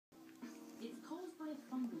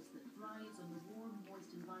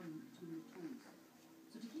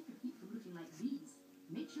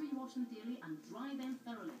sure you wash them daily and dry them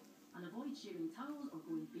thoroughly. And avoid sharing towels or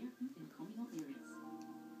going barefoot in communal areas.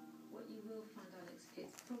 What you will find, Alex,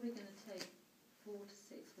 it's probably going to take 4 to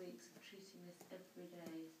 6 weeks of treating this every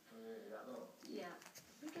day. Really, that long? Yeah.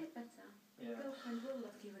 We get better. Yeah. Girlfriend will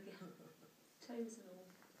love you again. Toes and all.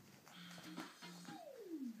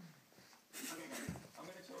 I'm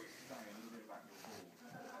going to talk to Danny a little bit about your ball.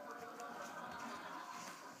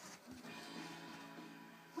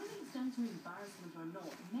 Whether it's down to embarrassment or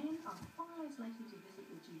not, men are far less likely to visit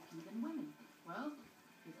the GP than women. Well,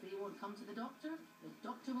 if they won't come to the doctor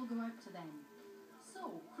will go out to them.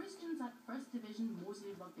 So, Christians at First Division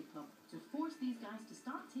Moseley Rugby Club to force these guys to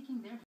start taking their